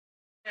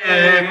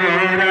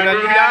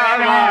मुरलिया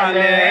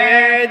वाले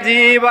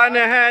जीवन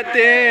है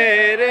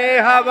तेरे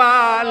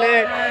हवाले,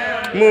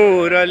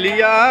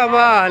 मुरलिया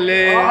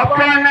वाले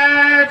अपने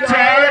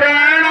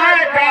चरण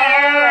का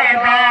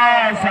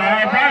दास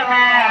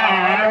बना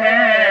ले,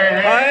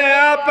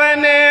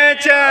 अपने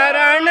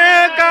चरण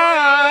का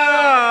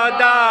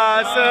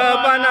दास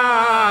बना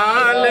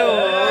लो,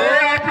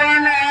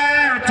 अपने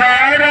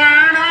चरण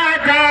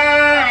का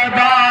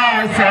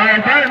दास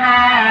बना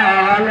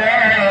ले,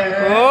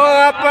 ओ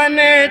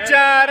अपने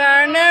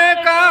चरण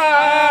का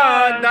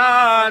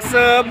दास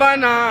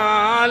बना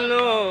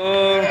लो।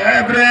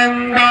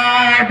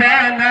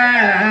 वृंदावन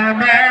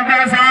में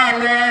बसा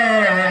ले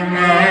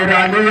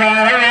मुरलिया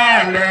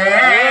वाले,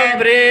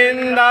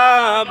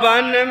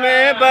 वृंदावन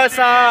में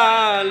बसा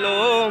लो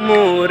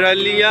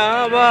मुरलिया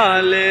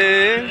वाले,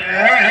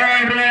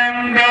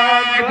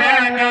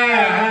 वृंदावन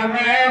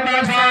में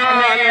बसा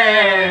ले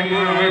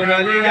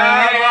मुरलिया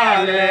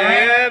वाले,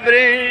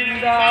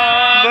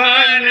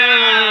 वृंदावन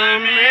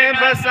में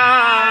बसा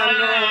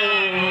लो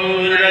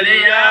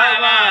मुरलिया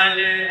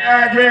वाले,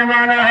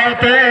 जीवन है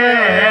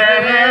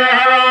तेरे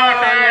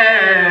हवाले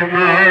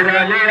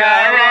मुरलिया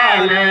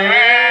वाले,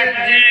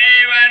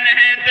 जीवन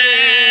है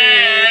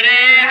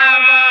तेरे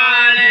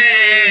हवाले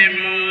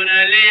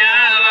मुरलिया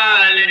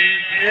वाले,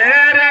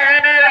 तेरे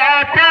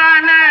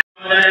अपने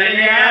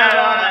मुरलिया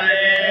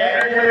वाले,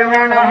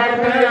 जीवन है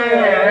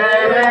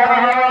तेरे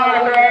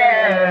हवाले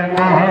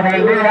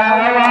मुरलिया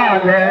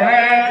वाले,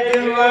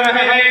 जीवन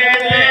है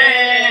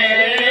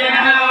तेरे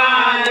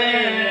हवाले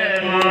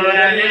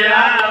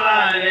मुरलिया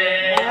वाले,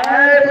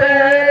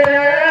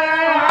 तेरे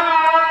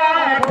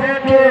हाथ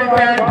की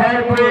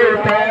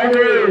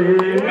कठपुतली,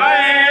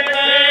 मैं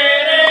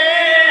तेरे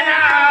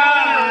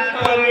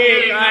हाथों की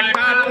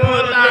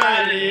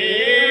कठपुतली,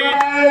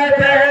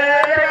 तेरे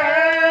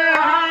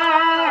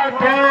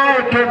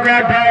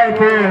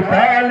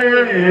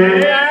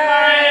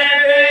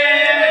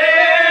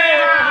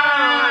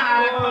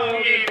हाथों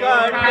की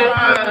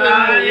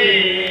कठपुतली,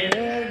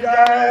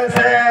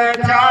 जैसे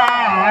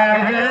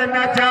चाहे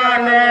न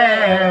चले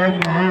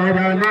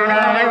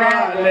मुरलिया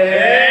वाले,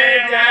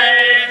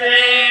 जैसे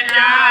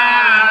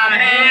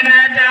चाहे न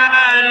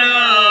चलो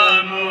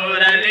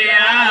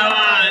मुरलिया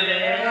वाले,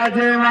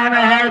 जीवन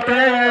है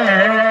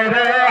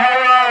तेरे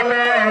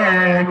हवाले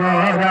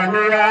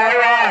मुरलिया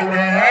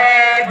वाले,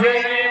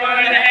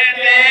 जीवन है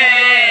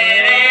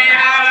तेरे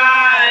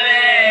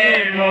हवाले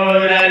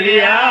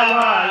मुरलिया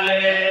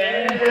वाले,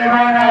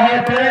 जीवन है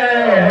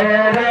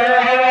तेरे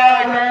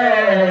हवाले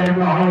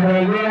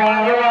मुरलिया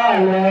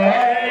वाले,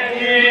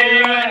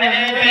 जीवन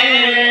है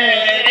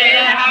तेरे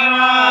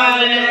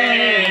हवाले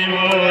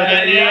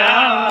मुरलिया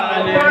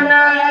वाले,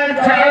 अपने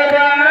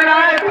चरण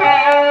का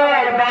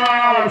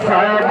दास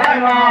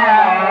बना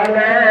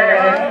ले,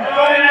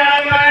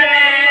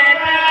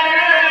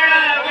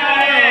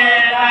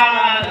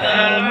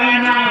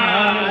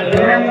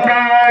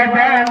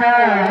 वृंदावन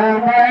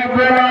में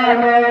बुला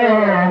ले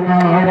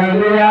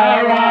मुरलिया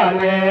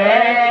वाले,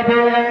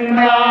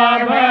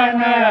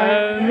 वृंदावन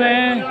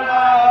में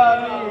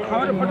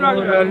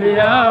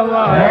मुरलिया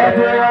वाले,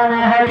 जीवन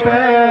है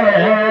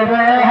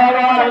तेरे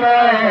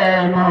हवाले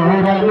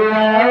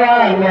मुरलिया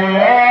वाले,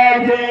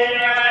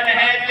 जीवन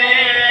है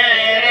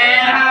तेरे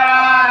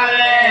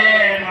हवाले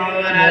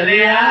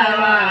मुरलिया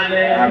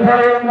वाले,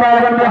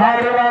 वृंदावन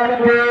भगवान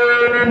की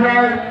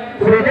जय,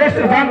 श्री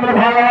कृष्ण चंद्र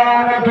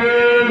भगवान की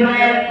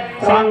जय,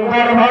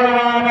 शंकर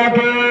भगवान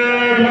की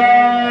जय,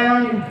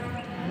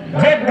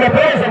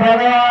 जगदीश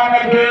भगवान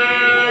की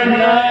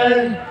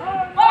जय।